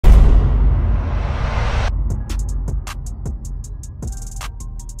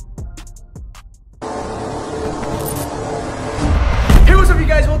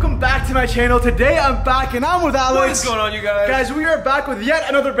to my channel. Today I'm back and I'm with Alex. What is going on, you guys? Guys, we are back with yet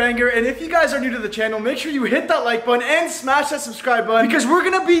another banger, and if you guys are new to the channel, make sure you hit that like button and smash that subscribe button because we're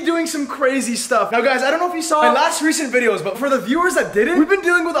gonna be doing some crazy stuff. Now guys, I don't know if you saw my last recent videos, but for the viewers that didn't, we've been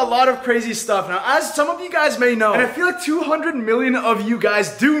dealing with a lot of crazy stuff. Now, as some of you guys may know, and I feel like 200 million of you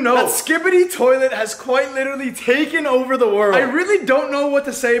guys do know, that Skibidi toilet has quite literally taken over the world. I really don't know what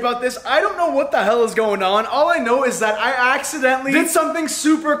to say about this. I don't know what the hell is going on. All I know is that I accidentally did something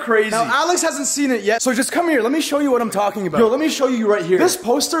super crazy. Now, Alex hasn't seen it yet, so just come here. Let me show you what I'm talking about. Yo, let me show you right here. This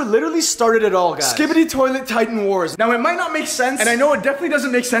poster literally started it all, guys. Skibidi Toilet Titan Wars. Now, it might not make sense, and I know it definitely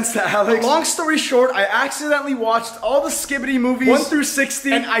doesn't make sense to Alex. Long story short, I accidentally watched all the Skibidi movies, 1 through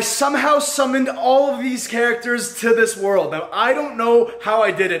 60, and I somehow summoned all of these characters to this world. Now, I don't know how I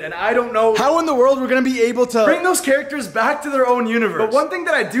did it, and I don't know how in the world we're gonna be able to bring those characters back to their own universe. But one thing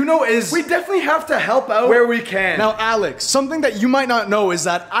that I do know is we definitely have to help out where we can. Now, Alex, something that you might not know is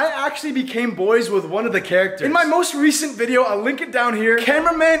that I actually became boys with one of the characters. In my most recent video, I'll link it down here,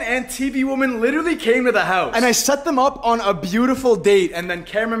 Cameraman and TV Woman literally came to the house. And I set them up on a beautiful date, and then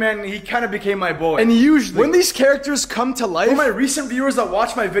Cameraman, he kind of became my boy. And usually, when these characters come to life, for my recent viewers that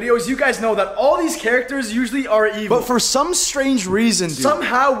watch my videos, you guys know that all these characters usually are evil. But for some strange reason, dude,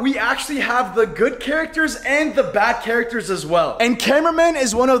 somehow we actually have the good characters and the bad characters as well. And Cameraman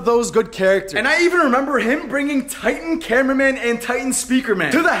is one of those good characters. And I even remember him bringing Titan Cameraman and Titan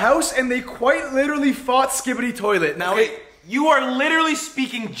Speakerman to the house, and they quite literally fought Skibidi Toilet. Now, okay, you are literally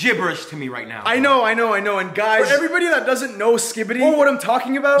speaking gibberish to me right now. I know, and guys, for everybody that doesn't know Skibidi or what I'm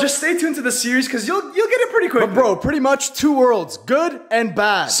talking about, just stay tuned to the series because you'll get it pretty quick. But bro, pretty much two worlds, good and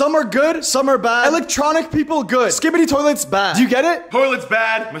bad. Some are good, some are bad. Electronic people good. Skibidi Toilet's bad. Do you get it? Toilet's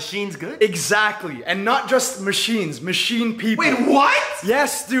bad, machines good? Exactly, and not just machines, machine people. Wait, what?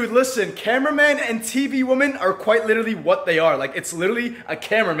 Yes, dude, listen, Cameraman and TV Woman are quite literally what they are. Like, it's literally a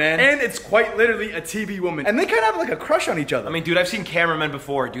cameraman, and it's quite literally a TV woman. And they kind of have like a crush on each other. I mean, dude, I've seen cameramen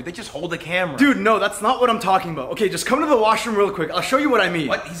before, dude. They just hold the camera. Dude, no, that's not what I'm talking about. Okay, just come to the washroom real quick. I'll show you what I mean.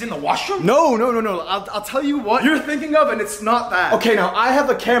 What? He's in the washroom? No. I'll tell you what you're thinking of, and it's not that. Okay, now I have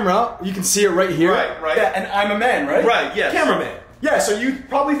a camera. You can see it right here. Right. Yeah, and I'm a man, right? Right, yes. Cameraman. Yeah, so you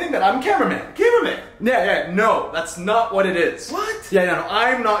probably think that I'm cameraman. Cameraman? Yeah, no, that's not what it is. What? Yeah, no,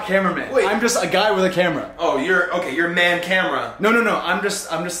 I'm not cameraman. Wait. I'm just a guy with a camera. Oh, you're man camera. No, I'm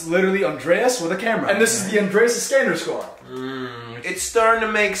just literally Andreas with a camera. And this is the Andreaseskander squad. It's starting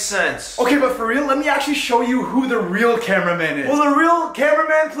to make sense. Okay, but for real, let me actually show you who the real cameraman is. Will the real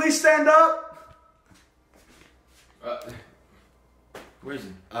cameraman please stand up? Where is he?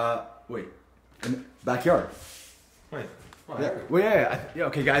 Wait. In the backyard. Wait. Yeah,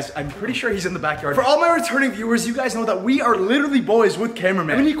 okay guys, I'm pretty sure he's in the backyard. For all my returning viewers, you guys know that we are literally boys with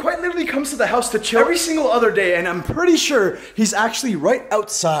Cameraman. I mean, he quite literally comes to the house to chill every single other day, and I'm pretty sure he's actually right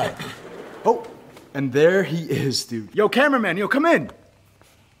outside. Oh, and there he is, dude. Yo, Cameraman, yo, come in.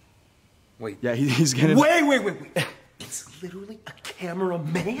 Wait. Yeah, he's gonna... Wait. It's literally a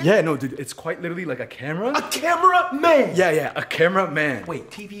cameraman? Yeah, no, dude, it's quite literally like a camera. A cameraman? Yeah, a cameraman. Wait,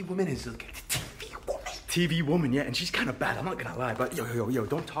 TV Woman is a TV Woman? TV Woman, yeah, and she's kind of bad, I'm not gonna lie, but yo,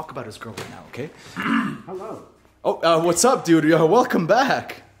 don't talk about his girl right now, okay? Hello. Oh, what's up, dude? Yo, welcome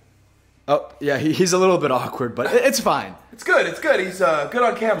back. Oh, yeah, he's a little bit awkward, but it's fine. It's good. He's good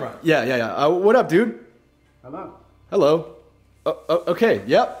on camera. Yeah. What up, dude? Hello. Oh, okay,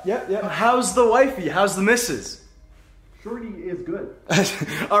 yep. How's the wifey? How's the missus? Shorty is good.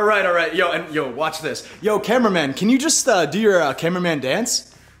 All right. Yo, watch this. Yo, cameraman, can you just do your cameraman dance?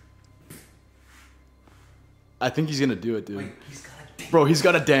 I think he's gonna do it, dude. Wait, he's gotta dance. Bro, he's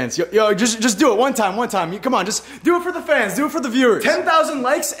gotta dance. Yo, just do it one time. Come on, just do it for the fans, do it for the viewers. 10,000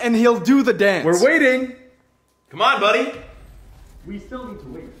 likes and he'll do the dance. We're waiting. Come on, buddy. We still need to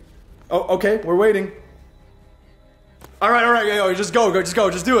wait. Oh, okay, we're waiting. All right, yo, just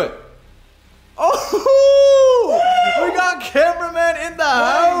do it. Oh, we got Cameraman in the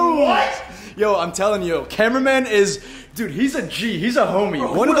house. What? Yo, I'm telling you, Cameraman is, dude, he's a G, he's a homie.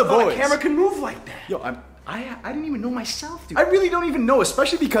 Bro, one of the boys. A camera can move like that. Yo, I didn't even know myself, dude. I really don't even know,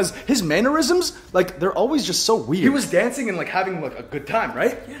 especially because his mannerisms, like, they're always just so weird. He was dancing and, like, having, like, a good time,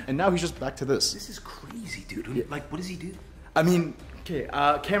 right? Yeah. And now he's just back to this. This is crazy, dude. Yeah. Like, what does he do? I mean, okay,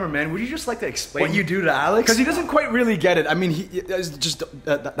 Cameraman, would you just like to explain what you do to Alex? Because he doesn't quite really get it. I mean,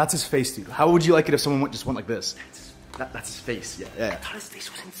 that's his face, dude. How would you like it if someone just went like this? That's his face, yeah. I thought his face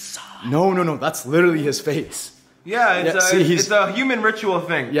was inside. No, that's literally his face. Yeah, it's a human ritual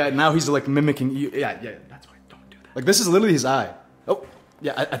thing. Yeah, now he's like mimicking you. Yeah, that's why don't do that. Like, this is literally his eye. Oh,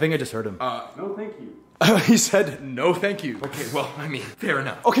 yeah, I think I just heard him. No, thank you. He said, no thank you. Okay, well, I mean, fair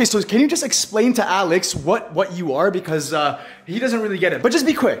enough. Okay, so can you just explain to Alex what you are? Because he doesn't really get it. But just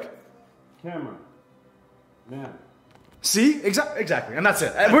be quick. Cameraman. See? Exactly. And that's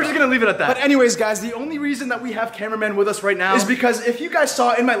it. And we're just gonna leave it at that. But anyways, guys, the only reason that we have Cameraman with us right now is because if you guys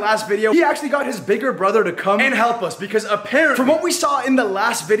saw in my last video, he actually got his bigger brother to come and help us because apparently, from what we saw in the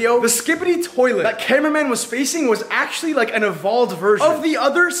last video, the Skibidi toilet that Cameraman was facing was actually like an evolved version of the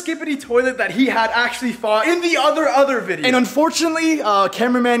other Skibidi toilet that he had actually fought in the other video. And unfortunately,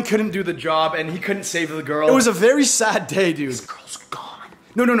 Cameraman couldn't do the job and he couldn't save the girl. It was a very sad day, dude. This girl's gone.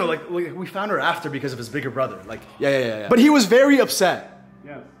 No, like we found her after because of his bigger brother. Like, yeah. But he was very upset.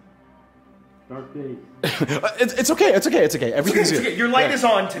 Yes. Dark days. It's okay. Everything's good. Your light is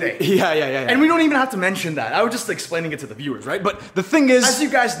on today. Yeah. And we don't even have to mention that. I was just explaining it to the viewers, right? But the thing is, as you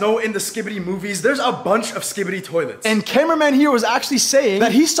guys know, in the Skibidi movies, there's a bunch of Skibidi toilets. And Cameraman here was actually saying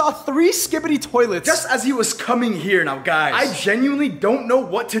that he saw 3 Skibidi toilets just as he was coming here. Now, guys, I genuinely don't know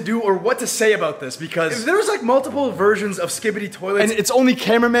what to do or what to say about this because if there's like multiple versions of Skibidi toilets and it's only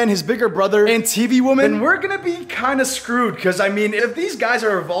Cameraman, his bigger brother, and TV Woman, then we're gonna be kind of screwed because I mean, if these guys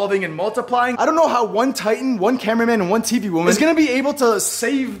are evolving and multiplying, I don't know how one Titan, one Cameraman, and one TV Woman is gonna be able to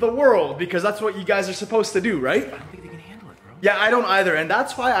save the world because that's what you guys are supposed to do, right? I don't think they can handle it, bro. Yeah, I don't either, and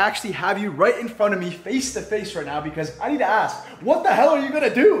that's why I actually have you right in front of me, face to face right now, because I need to ask, what the hell are you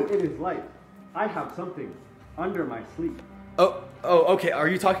gonna do? It is light. I have something under my sleeve. Oh, okay. Are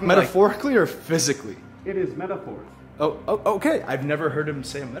you talking metaphorically or physically? It is metaphor. Oh, okay. I've never heard him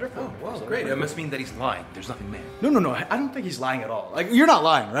say a metaphor. Oh, wow, great. It must mean that he's lying. There's nothing there. No. I don't think he's lying at all. Like, you're not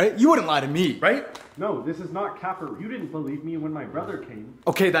lying, right? You wouldn't lie to me, right? No, this is not Capper. You didn't believe me when my brother came.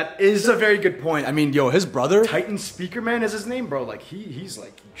 Okay, that is a very good point. I mean, yo, his brother, Titan Speakerman is his name, bro. Like, he's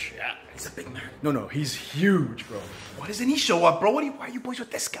like, yeah, he's a big man. No, he's huge, bro. Why doesn't he show up, bro? Why are you boys with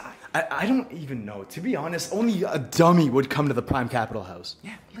this guy? I don't even know. To be honest, only a dummy would come to the Prime Capital House.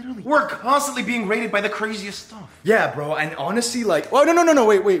 Yeah, literally. We're constantly being raided by the craziest stuff. Yeah, bro, and honestly, like, oh, no,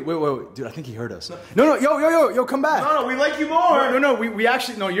 wait, dude, I think he heard us. No, yo, come back. No, we like you more. No, we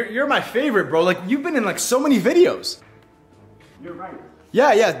actually, no, you're my favorite, bro. Like, you've been in, like, so many videos. You're right.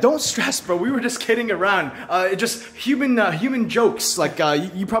 Yeah, don't stress, bro. We were just kidding around. Just human jokes. Like,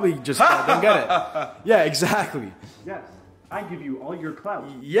 you probably just don't get it. Yeah, exactly. Yes, I give you all your clout.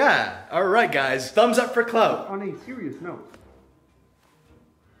 Yeah, all right, guys. Thumbs up for clout. On a serious note,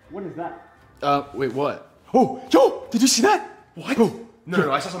 what is that? Wait, what? Oh, yo, did you see that? What? Oh,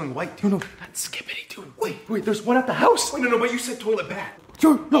 no, I saw something white, dude. No, that's Skibidi, dude. Wait, there's one at the house. Wait, no, but you said toilet bat.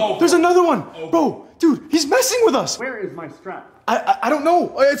 Yo, no, there's another one. Bro, dude, he's messing with us. Where is my strap? I don't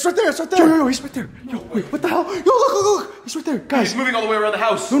know. It's right there. Yo, he's right there. Yo, wait, what the hell? Yo, look. He's right there. Guys. He's moving all the way around the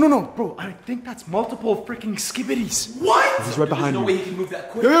house. No, bro. I think that's multiple freaking Skibidis. What? He's right behind you. There's no way he can move that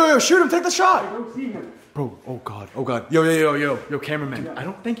quick. Yo, shoot him. Take the shot. I don't see him. Bro, oh god. Yo, cameraman. I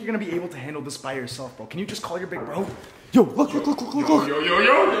don't think you're gonna be able to handle this by yourself, bro. Can you just call your big bro? Yo, look. Yo.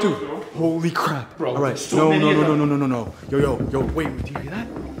 Dude, holy crap. Bro, all right. So No. Yo, wait, do you hear that?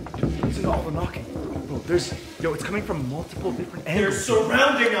 Listen to all the knocking. Bro, it's coming from multiple different angles. They're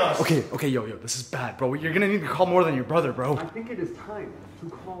surrounding us. Okay, yo, this is bad, bro. You're gonna need to call more than your brother, bro. I think it is time to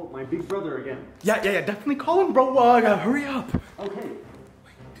call my big brother again. Yeah, definitely call him, bro. Hurry up. Okay.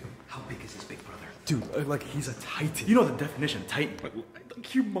 Wait, dude, how big is his big brother? Dude, like, he's a titan. You know the definition of titan. Like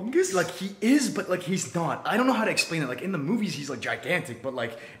humongous? Like, he is, but, like, he's not. I don't know how to explain it. Like, in the movies, he's, like, gigantic. But,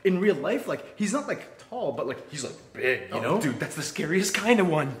 like, in real life, like, he's not, like, tall, but, like, he's, like, big, you know? Dude, that's the scariest kind of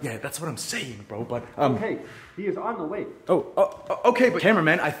one. Yeah, that's what I'm saying, bro. But, Okay, he is on the way. Okay, but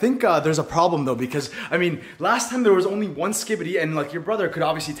cameraman, I think there's a problem, though, because, I mean, last time there was only one Skibidi, and, like, your brother could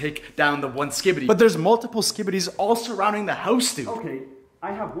obviously take down the one Skibidi. But there's multiple Skibidis all surrounding the house, dude. Okay,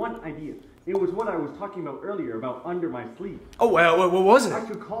 I have one idea. It was what I was talking about earlier, about under my sleeve. Oh, what was it? I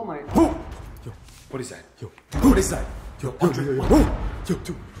should call my... Yo, what is that? Yo, what is that? Yo, what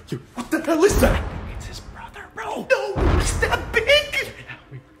the hell is that? It's his brother, bro. No, he's that big.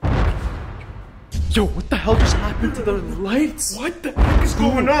 Yo, what the hell just happened to the lights? What the heck is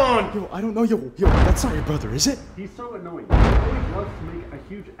going on? Yo, I don't know. Yo, that's not your brother, is it? He's so annoying. He always loves to make a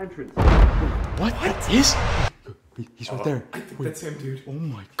huge entrance. What? That is? He's right there. I think that's him, dude. Oh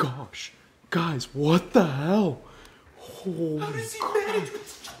my gosh. Guys, what the hell? Holy How does he crap. manage with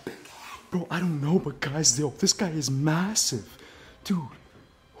such a big head? Bro, I don't know, but guys, yo, this guy is massive. Dude,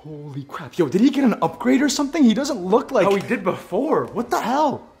 holy crap. Yo, did he get an upgrade or something? He doesn't look like how he did before. What the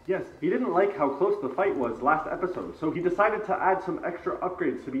hell? Yes, he didn't like how close the fight was last episode, so he decided to add some extra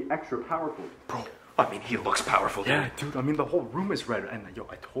upgrades to be extra powerful. Bro, I mean, he looks powerful, dude. yeah, dude, I mean, the whole room is red, and yo,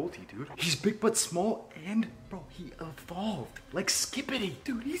 I told you, dude. He's big but small, and, bro, he evolved. Like Skibidi.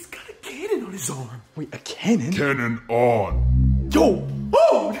 Dude, he's got a cannon on his arm. Wait, a cannon? Cannon on. Yo!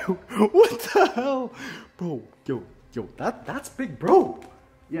 Oh! What the hell? Bro, yo, that's big, bro.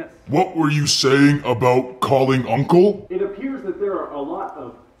 Yes. What were you saying about calling Uncle? It appears that there are a lot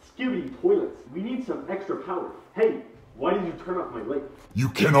of Skibidi toilets. We need some extra power. Hey, why did you turn off my light? You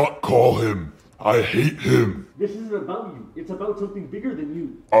cannot call him. I hate him. This isn't about you. It's about something bigger than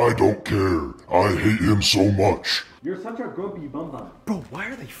you. I don't care. I hate him so much. You're such a grumpy bum bum. Bro, why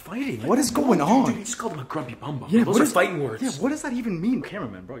are they fighting? What is going on? Dude, he just called him a grumpy bum bum. Yeah, those what are is- fighting words. Yeah, what does that even mean?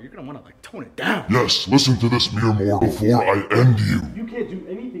 Cameraman, bro, you're gonna wanna like tone it down. Yes, listen to this mere mortal before I end you. You can't do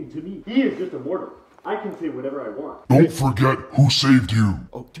anything to me. He is just a mortal. I can say whatever I want. Don't forget who saved you.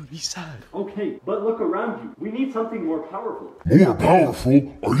 Oh, dude, he's sad. Okay, but look around you. We need something more powerful. More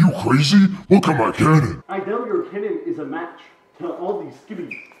powerful? Are you crazy? Look at my cannon. I doubt your cannon is a match to all these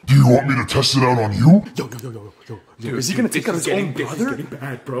Skibidi. Do you want me to test it out on you? Yo, is he gonna take out his own This is brother? getting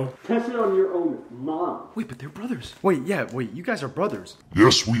bad, bro. Test it on your own mom. Wait, but they're brothers. Wait, you guys are brothers.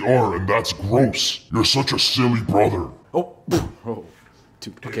 Yes, we are, and that's gross. You're such a silly brother. Oh,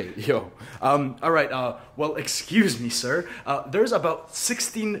 dude, okay, yo. Alright, well, excuse me, sir. There's about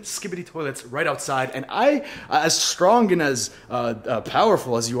 16 Skibidi toilets right outside, and I, as strong and as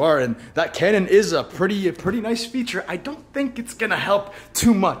powerful as you are, and that cannon is a pretty nice feature, I don't think it's gonna help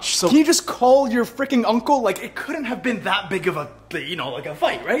too much. So, can you just call your freaking uncle? Like, it couldn't have been that big of a, like a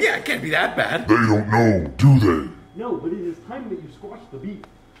fight, right? Yeah, it can't be that bad. They don't know, do they? No, but it is time that you squash the beef.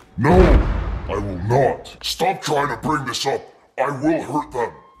 No, I will not. Stop trying to bring this up. I will hurt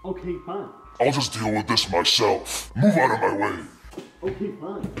them. Okay, fine. I'll just deal with this myself. Move out of my way. Okay,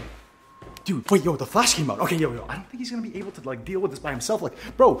 fine. Dude, wait, yo, the flash came out. Okay, yo, I don't think he's gonna be able to, like, deal with this by himself. Like,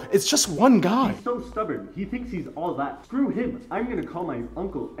 bro, it's just one guy. He's so stubborn. He thinks he's all that. Screw him. I'm gonna call my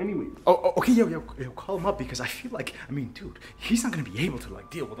uncle anyways. Oh, okay, yo, call him up because I feel like, I mean, dude, he's not gonna be able to,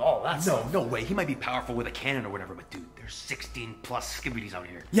 like, deal with all that stuff. No way. He might be powerful with a cannon or whatever, but dude, there's 16 plus Skibidis out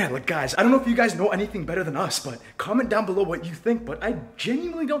here. Yeah, like, guys, I don't know if you guys know anything better than us, but comment down below what you think, but I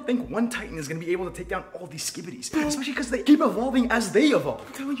genuinely don't think one Titan is gonna be able to take down all these Skibidis, especially because they keep evolving as they evolve.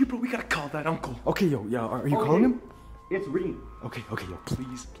 I'm telling you, bro, we gotta call that uncle. Okay, yo, yeah, are you Okay. calling him? It's ringing. Okay, yo,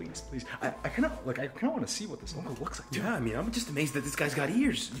 please. I kind of want to see what this uncle looks like. Yeah, I mean, I'm just amazed that this guy's got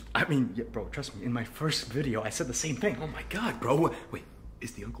ears. I mean, yeah, bro, trust me, in my first video, I said the same thing. Oh my god, bro. Wait,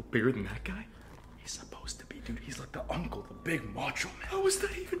 is the uncle bigger than that guy? He's supposed to be, dude. He's like the uncle, the big macho man. How is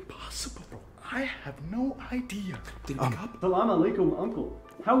that even possible? Bro, I have no idea. Did he pick up? Salam alaikum, uncle.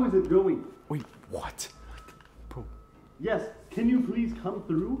 How is it going? Wait, what? Bro, Yes, can you please come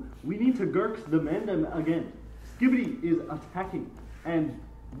through? We need to Gurks the Mandem again. Skibidi is attacking, and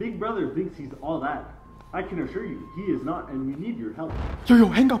Big Brother thinks he's all that. I can assure you, he is not, and we need your help. yo,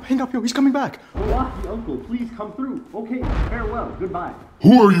 hang up, yo, he's coming back. Wallahi, uncle, please come through. Okay, farewell, goodbye.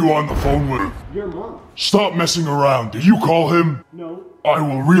 Who are you on the phone with? Your mom. Stop messing around. Did you call him? No, I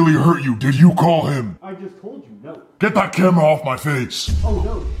will really hurt you. Did you call him? I just told you no. Get that camera off my face. Oh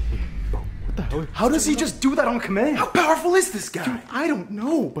no. What the hell? How does he just do that on command? How powerful is this guy? I don't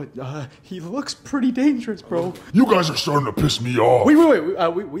know, but he looks pretty dangerous, bro. You guys are starting to piss me off. Wait,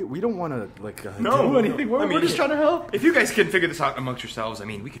 we don't want to like do anything. We're just trying to help. If you guys can figure this out amongst yourselves, I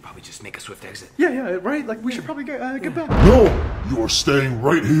mean, we could probably just make a swift exit. Yeah, right. Like we should probably get back. No, you are staying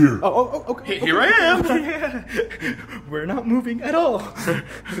right here. Oh, okay. Here I am. Yeah. We're not moving at all.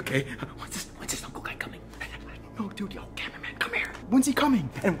 Okay, when's this uncle guy coming? No, dude, yo, cameraman, come here. When's he coming?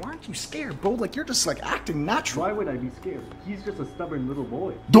 And why aren't you scared, bro? Like you're just like acting natural. Why would I be scared? He's just a stubborn little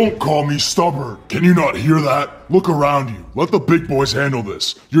boy. Don't call me stubborn. Can you not hear that? Look around you. Let the big boys handle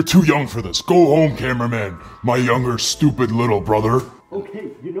this. You're too young for this. Go home, cameraman. My younger, stupid little brother.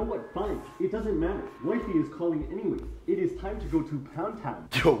 Okay, you know what? Fine. It doesn't matter. Wifey is calling anyway. It is time to go to Pound Town.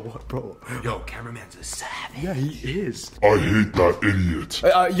 Yo, what, bro? Yo, cameraman's a savage. Yeah, he is. I hate that idiot.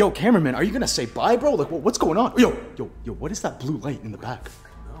 Yo, cameraman, are you gonna say bye, bro? Like, what's going on? Yo, what is that blue light in the back?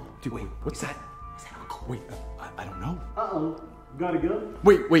 Dude, wait, what's that? Is that uncle? Wait, I don't know. Uh-oh. Gotta go?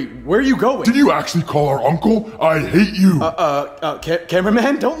 Wait, where are you going? Did you actually call our uncle? I hate you.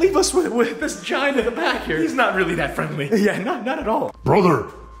 Cameraman, don't leave us with this giant in the back here. He's not really that friendly. Yeah, not at all. Brother,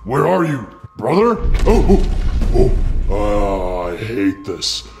 where are you? Brother? Oh, I hate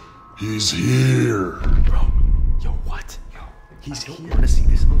this. He's here. Bro, yo, what? He's I don't here. want to see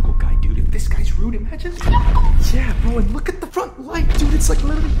this uncle guy, dude. If this guy's rude, imagine. Yeah, bro, and look at the front light, dude. It's like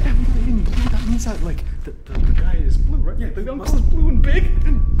literally emulating blue. That means that, like, the guy is blue, right? Yeah, the uncle is blue and big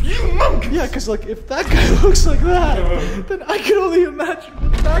and humongous. Yeah, because, like, if that guy looks like that, then I can only imagine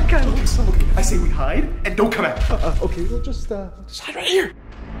what that guy looks like. Okay, I say we hide and don't come out. Okay, we'll just hide right here.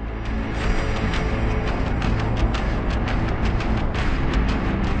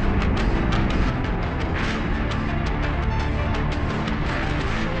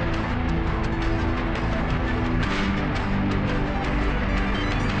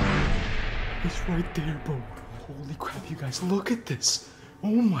 right there, bro. Holy crap, you guys, look at this. Oh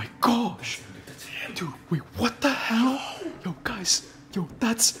my gosh. Dude, wait, what the hell? Yo, guys, yo,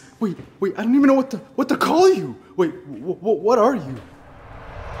 that's... Wait, I don't even know what to call you. Wait, what are you?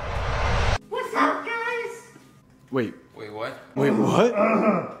 What's up, guys? Wait, what? wait, what?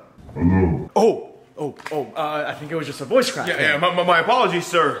 Hello. I think it was just a voice crack. Yeah, my apologies,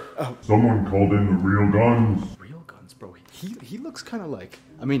 sir. Someone called in the real guns. Real guns, bro. He looks kind of like...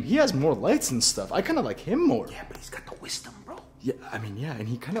 I mean, he has more lights and stuff. I kind of like him more. Yeah, but he's got the wisdom, bro. Yeah, I mean, yeah, and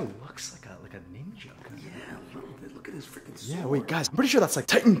he kind of looks like a ninja. Yeah, a little bit. Look at his freaking sword. Yeah, wait, guys, I'm pretty sure that's like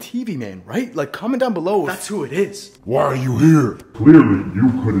Titan TV Man, right? Like, comment down below if that's who it is. Why are you here? Clearly, you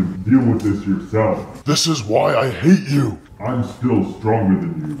couldn't deal with this yourself. This is why I hate you. I'm still stronger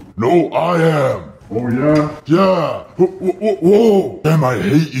than you. No, I am. Oh, yeah? Yeah. Whoa. Damn, I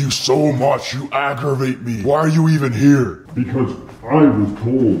hate you so much. You aggravate me. Why are you even here? Because I was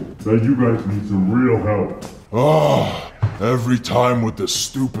told that you guys need some real help. Every time with this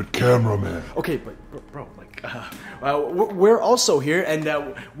stupid cameraman. Okay, but bro, like, we're also here,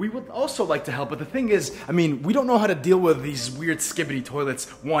 and we would also like to help. But the thing is, I mean, we don't know how to deal with these weird Skibidi toilets.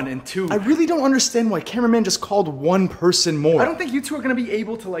 1 and 2. I really don't understand why Cameraman just called one person more. I don't think you two are gonna be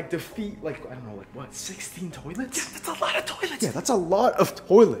able to like defeat like I don't know, like what, 16 toilets? Yeah, that's a lot of toilets. Yeah, that's a lot of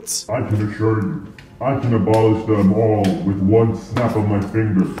toilets. I can assure you, I can abolish them all with one snap of my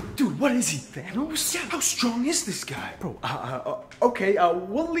finger. Dude, what is he, Thanos? Yeah, how strong is this guy? Bro, okay,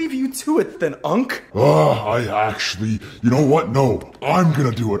 we'll leave you to it then, Unk. I actually, you know what? No, I'm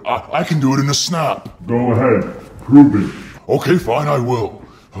gonna do it. I can do it in a snap. Go ahead, prove it. Okay, fine, I will.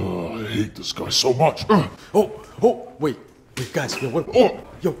 I hate this guy so much. Wait, guys,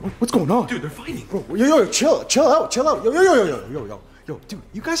 what's going on? Dude, they're fighting. Bro, yo, chill out. Yo, dude,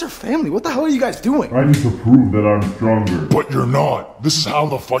 you guys are family. What the hell are you guys doing? I need to prove that I'm stronger. But you're not. This is how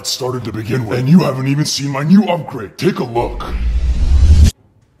the fight started to begin with. And you haven't even seen my new upgrade. Take a look.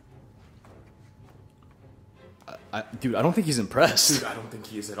 Dude, I don't think he's impressed. Dude, I don't think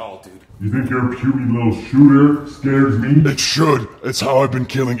he is at all, dude. You think your puny little shooter scares me? It should. It's how I've been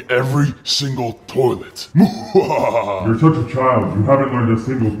killing every single toilet. You're such a child. You haven't learned a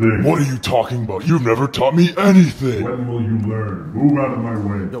single thing. What are you talking about? You've never taught me anything. When will you learn? Move out of my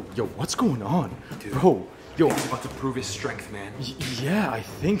way. Yo, what's going on? Dude, bro, yo. He's about to prove his strength, man. Yeah, I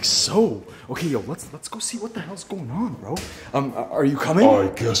think so. Okay, yo, let's go see what the hell's going on, bro. Are you coming? I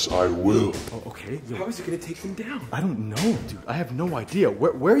guess I will. Oh, okay. Yo. How is he gonna take them down? I don't know, dude. I have no idea.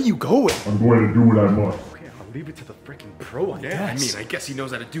 Where are you going? I'm going to do what I must. Okay, I'll leave it to the freaking pro, I guess. I mean, I guess he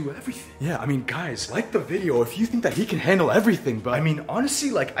knows how to do everything. Yeah, I mean, guys, like the video if you think that he can handle everything, but I mean, honestly,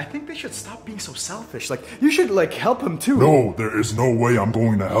 like, I think they should stop being so selfish. Like, you should, like, help him too. No, there is no way I'm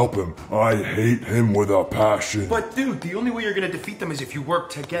going to help him. I hate him with a passion. But, dude, the only way you're gonna defeat them is if you work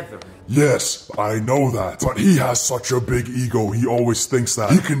together. Yes, I know that. But he has such a big ego, he always thinks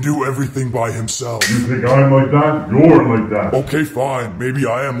that he can do everything by himself. You think I'm like that? You're like that. Okay, fine. Maybe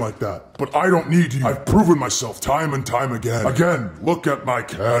I am like that. But I don't need you. I've proven myself time and time again. Again, look at my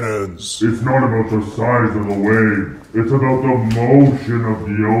cannons. It's not about the size of the wave. It's about the motion of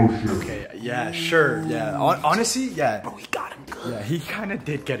the ocean. Okay, yeah, sure, yeah. Honestly, yeah. Bro, he got him good. Yeah, he kind of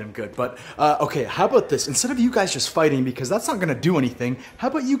did get him good. But, okay, how about this? Instead of you guys just fighting, because that's not gonna do anything, how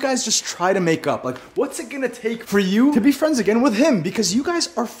about you guys just try to make up? Like, what's it gonna take for you to be friends again with him? Because you guys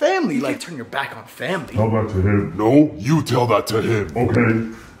are family. You can't turn your back on family. Tell that to him. No, you tell that to him.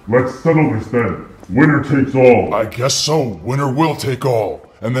 Okay, let's settle this then. Winner takes all. I guess so. Winner will take all.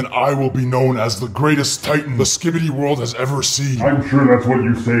 And then I will be known as the greatest Titan the Skibidi world has ever seen. I'm sure that's what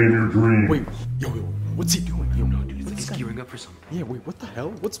you say in your dream. Wait, yo, what's he doing? Yo, No, dude, it's like he's gearing up for something. Yeah, wait, what the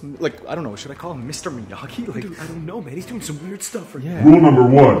hell? What's, like, I don't know, should I call him Mr. Miyagi? Like, Dude, I don't know, man. He's doing some weird stuff. Yeah. Rule number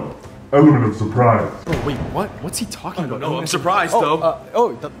 1, element of surprise. Bro, wait, what? What's he talking about? No, I'm surprised, though.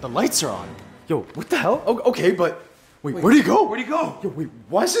 The lights are on. Yo, what the hell? Okay, but... Wait, where'd he go? Where'd he go? Yo, wait,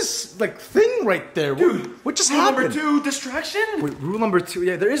 why is this, like, thing right there? Dude, what just rule happened? number 2, distraction? Wait, rule number 2.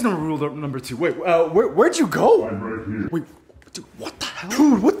 Yeah, there is no rule number 2. Wait, where'd you go? I'm right here. Wait, dude, what the hell?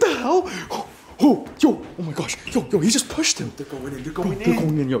 Dude, what the hell? Oh my gosh. Yo, he just pushed him. They're going in. They're going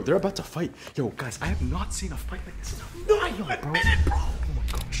in. Yo, they're about to fight. Yo, guys, I have not seen a fight like this in a while, bro. Oh my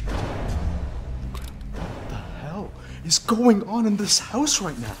gosh. What the hell is going on in this house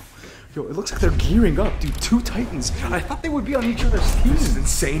right now? Yo, it looks like they're gearing up, dude. 2 Titans. I thought they would be on each other's team. This is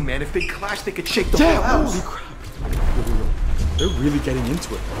insane, man. If they clash, they could shake the whole house. Holy crap. Yo. They're really getting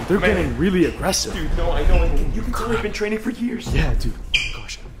into it, bro. They're getting really aggressive. Dude, no, I know. You can tell they've been training for years. Yeah, dude. Oh,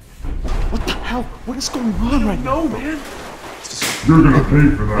 gosh. What the hell? What is going on right now? No, man. You're gonna pay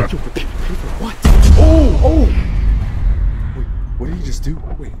for that. Yo, pay for what? Oh! Wait, what did he just do?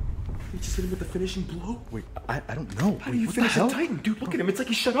 Wait. He just hit him with the finishing blow. Wait, I don't know. How do you finish a Titan? Dude, look at him. It's like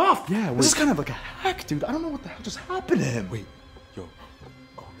he shut off. Yeah, this is kind of like a hack, dude. I don't know what the hell just happened to him. Wait, yo.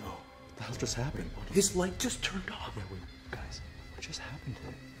 Oh no. What the hell just happened? His light just turned off. Yeah, wait, guys. What just happened to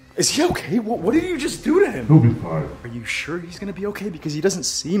him? Is he okay? What did you just do to him? He'll be fine. Are you sure he's gonna be okay? Because he doesn't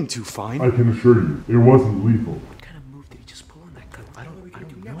seem too fine. I can assure you, it wasn't lethal. What kind of move did he just pull on that gun? I don't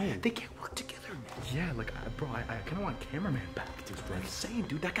know. They can't work together, man. Yeah, like, bro, I kind of want Cameraman back, dude. That's what I'm saying,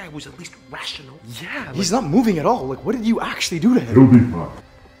 dude. That guy was at least rational. Yeah, like, he's not moving at all. Like, what did you actually do to him? He'll be fine.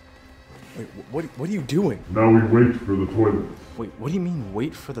 Wait, what are you doing? Now we wait for the toilets. Wait, what do you mean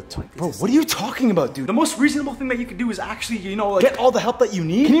wait for the toilet? Bro, what are you talking about, dude? The most reasonable thing that you could do is actually, you know, like, get all the help that you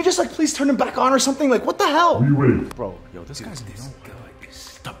need. Can you just, like, please turn him back on or something? Like, what the hell? We wait. Bro, yo, this guy's This guy is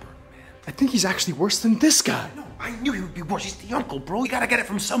stubborn, man. I think he's actually worse than this guy. No, I knew he would be worse. He's the uncle, bro. You gotta get it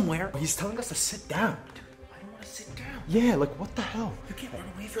from somewhere. He's telling us to sit down. Dude, I don't want to sit down. Yeah, like, what the hell? You can't run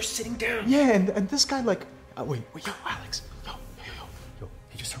away if you're sitting down. Yeah, and this guy, like, wait, yo, Alex. Yo,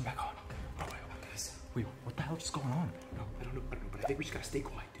 he just turned back on. Wait, what the hell is going on? No, I don't know, but I think we just gotta stay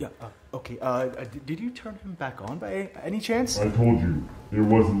quiet. Yeah, okay, did you turn him back on by any chance? I told you, it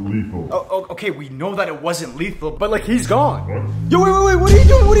wasn't lethal. Oh, okay, we know that it wasn't lethal, but, like, he's gone. What? Yo, wait, what are you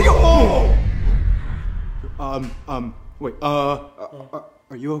doing? What are you doing? Oh! Wait,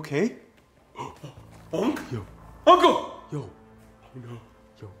 are you okay? Uncle? Yo. Uncle! Yo. Oh no.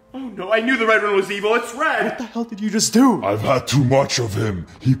 Yo. Oh no, I knew the red one was evil. It's red. What the hell did you just do? I've had too much of him.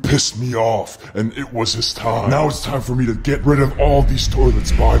 He pissed me off, and it was his time. Now it's time for me to get rid of all these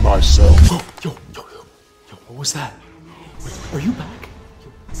toilets by myself. Yo, what was that? Wait, are you back? Yo,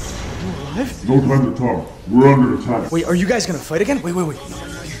 are you alive? No time to talk. We're under attack. Wait, are you guys gonna fight again? Wait. What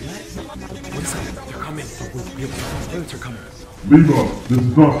is that? They're coming. Toilets are coming. Leave us. This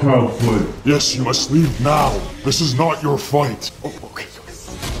is not child's play. Yes, you must leave now. This is not your fight. Oh, okay.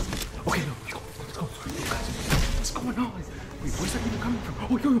 Okay, no, let's go. Yo, guys, what's going on? Wait, where's that even coming from?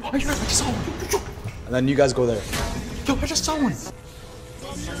 Oh, yo, I just saw one. And then you guys go there. Yo, I just saw one. You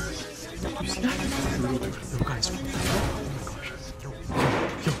see that? Yo, guys, what the hell? Oh my gosh.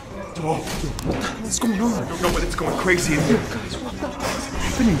 Yo, what the hell is going on? I don't know, but it's going crazy in Yo, here. guys, what the hell is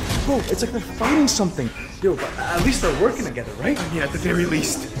happening? Bro, it's like they're fighting something. Yo, but at least they're working together, right? Yeah, at the very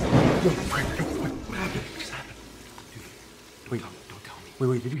least. Yo, what happened? What just happened? Dude, wait, Don't tell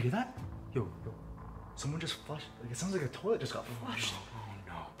me. wait, did you hear that? Yo, someone just flushed. Like, it sounds like a toilet just got flushed. Oh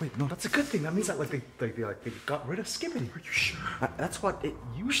no. Wait, no, that's a good thing. That means that they got rid of Skibidi. Are you sure? That's what it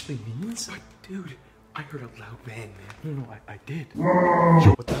usually means. But dude, I heard a loud bang, man. No, I did. Yo,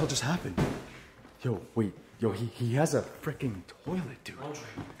 what the hell just happened? Yo, wait, he has a freaking toilet, dude. Andre.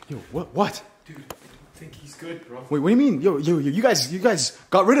 Yo, what? Dude, I don't think he's good, bro. Wait, what do you mean? Yo, you guys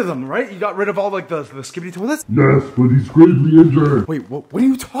got rid of them, right? You got rid of all like the Skibidi toilets? Yes, but he's gravely injured. Wait, what are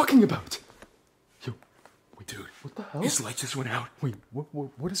you talking about? Yo, wait, Dude, what the hell? His light just went out. Wait,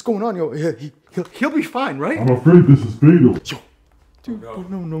 what is going on? Yo, he'll be fine, right? I'm afraid this is fatal. Yo, dude, no.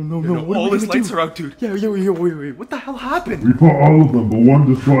 no. No, all his lights are out, dude. Yeah, wait, what the hell happened? We fought all of them, but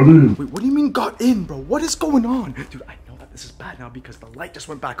one just got in. Wait, what do you mean got in, bro? What is going on? Dude, I know that this is bad now because the light just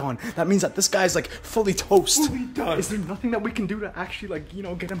went back on. That means that this guy's like fully toast. Fully done. Is there nothing that we can do to actually like, you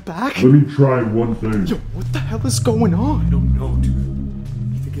know, get him back? Let me try one thing. Yo, what the hell is going on? I don't know, dude.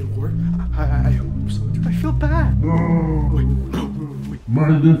 You think it'll work? I hope so, dude. I feel bad. Wait. My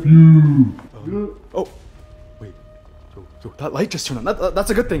nephew. Oh, wait. Yo, that light just turned on. That's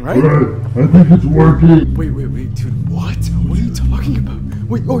a good thing, right? Red, I think it's working. Wait, dude, what? What are you talking about?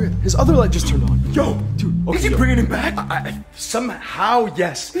 Wait, oh yeah, his other light just turned on. Yo, dude, okay, Is he bringing him back? I somehow,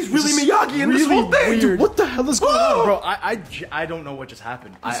 yes. He's really This is Miyagi in this whole thing. Dude, what the hell is going on, bro? I don't know what just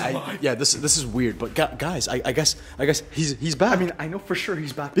happened. alive. Yeah, this is weird. But guys, I guess he's back. I mean, I know for sure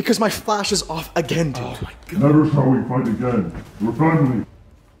he's back because my flash is off again, dude. Oh my god. Never shall we fight again. We're family.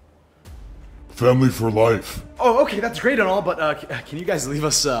 Family for life. Oh, okay, that's great and all, but can you guys leave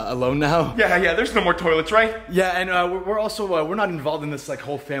us alone now? Yeah, there's no more toilets, right? Yeah, and we're also we're not involved in this like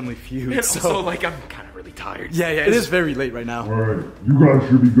whole family feud. And so also, like, I'm kind of really tired. yeah, it is very late right now. Alright, you guys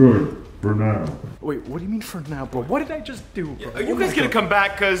should be good. For now. Wait, what do you mean for now, bro? What did I just do, bro? Are you guys gonna come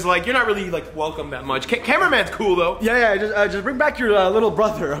back? Cause like you're not really like welcome that much. Cameraman's cool though. Yeah, just bring back your little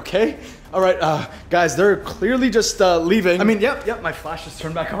brother, okay? All right, guys, they're clearly just leaving. I mean, yep, my flash just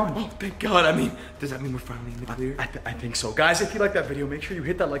turned back on. Oh, thank God. I mean, does that mean we're finally in the clear? I think so. Guys, if you like that video, make sure you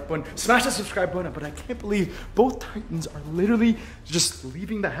hit that like button, smash that subscribe button, but I can't believe both Titans are literally just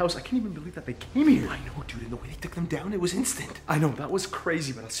leaving the house. I can't even believe that they came here. I know, dude, and the way they took them down, it was instant. I know, that was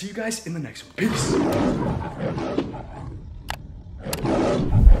crazy, but I'll see you guys in the next one. Peace.